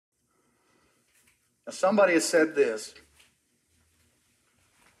Now, somebody has said this.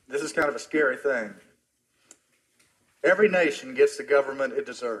 This is kind of a scary thing. Every nation gets the government it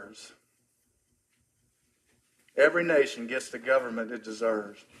deserves. Every nation gets the government it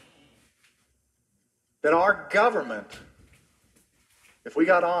deserves. That our government, if we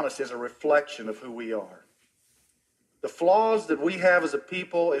got honest, is a reflection of who we are. The flaws that we have as a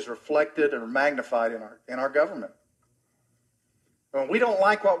people is reflected and magnified in our government. When we don't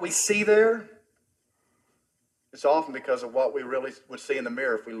like what we see there, it's often because of what we really would see in the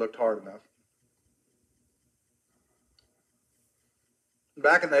mirror if we looked hard enough.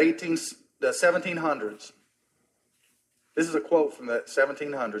 Back in the 1700s, this is a quote from the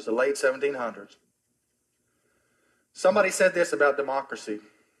 1700s, the late 1700s. Somebody said this about democracy.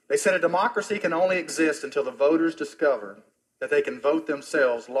 They said a democracy can only exist until the voters discover that they can vote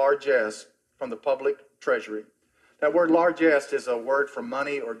themselves largesse from the public treasury. That word largesse is a word for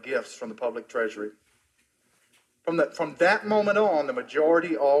money or gifts from the public treasury. From that moment on, the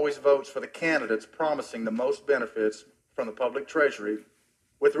majority always votes for the candidates promising the most benefits from the public treasury,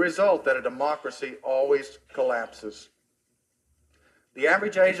 with the result that a democracy always collapses. The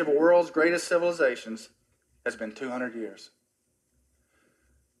average age of the world's greatest civilizations has been 200 years.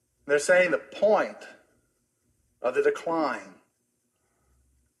 They're saying the point of the decline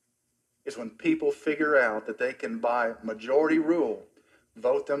is when people figure out that they can, by majority rule,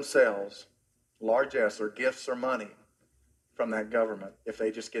 vote themselves largesse or gifts or money from that government if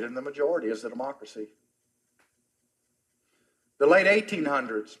they just get in the majority as a democracy. The late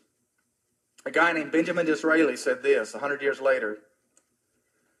 1800s, a guy named Benjamin Disraeli said this 100 years later.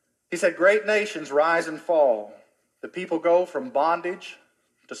 He said, "Great nations rise and fall. The people go from bondage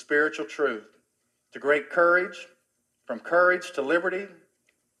to spiritual truth, to great courage, from courage to liberty,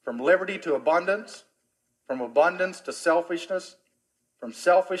 from liberty to abundance, from abundance to selfishness, from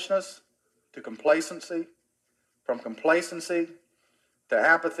selfishness to complacency, from complacency to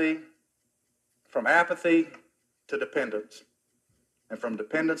apathy, from apathy to dependence, and from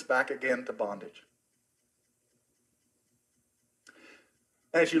dependence back again to bondage."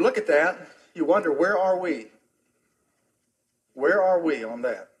 As you look at that, you wonder, where are we? Where are we on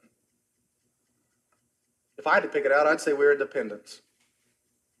that? If I had to pick it out, I'd say we're in dependence.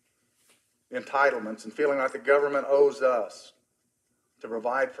 Entitlements and feeling like the government owes us to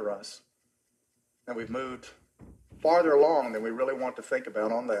provide for us. And we've moved farther along than we really want to think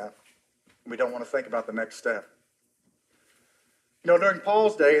about on that. We don't want to think about the next step. You know, during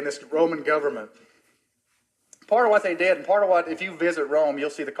Paul's day in this Roman government, part of what they did, and part of what, if you visit Rome, you'll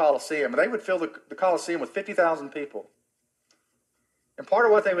see the Colosseum, and they would fill the Colosseum with 50,000 people. And part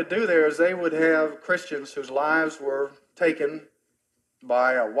of what they would do there is they would have Christians whose lives were taken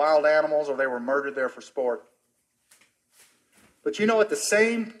by wild animals or they were murdered there for sport. But you know, at the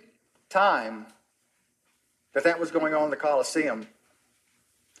same time that was going on in the Colosseum,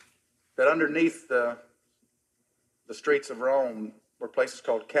 that underneath the streets of Rome were places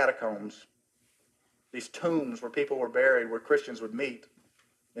called catacombs. These tombs where people were buried, where Christians would meet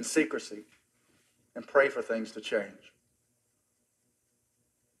in secrecy and pray for things to change.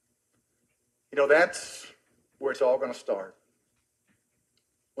 You know, that's where it's all going to start.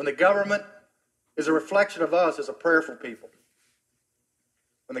 When the government is a reflection of us as a prayerful people.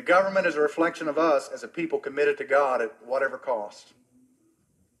 When the government is a reflection of us as a people committed to God at whatever cost.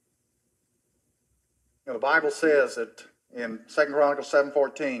 You know, the Bible says that in 2 Chronicles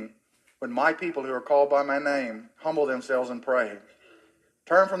 7:14, when my people who are called by my name humble themselves and pray,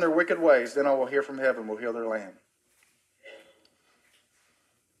 turn from their wicked ways, then I will hear from heaven, will heal their land.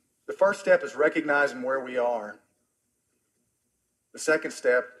 The first step is recognizing where we are. The second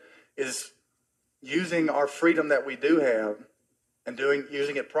step is using our freedom that we do have and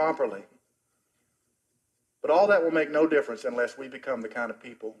using it properly. But all that will make no difference unless we become the kind of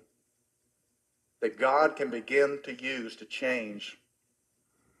people that God can begin to use to change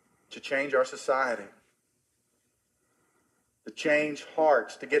our society, to change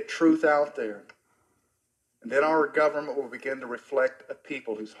hearts, to get truth out there. And then our government will begin to reflect a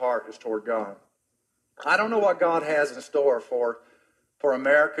people whose heart is toward God. I don't know what God has in store for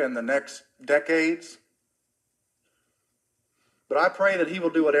America in the next decades, but I pray that he will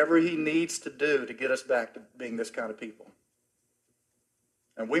do whatever he needs to do to get us back to being this kind of people.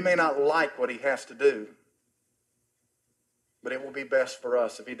 And we may not like what he has to do, but it will be best for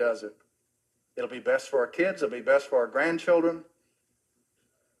us if he does it. It'll be best for our kids. It'll be best for our grandchildren.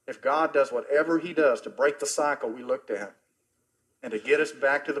 If God does whatever he does to break the cycle we looked at and to get us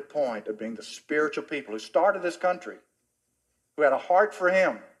back to the point of being the spiritual people who started this country, who had a heart for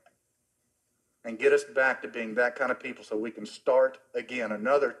him, and get us back to being that kind of people so we can start again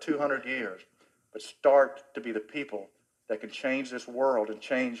another 200 years but start to be the people that can change this world and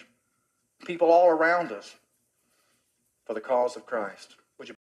change people all around us for the cause of Christ. Would you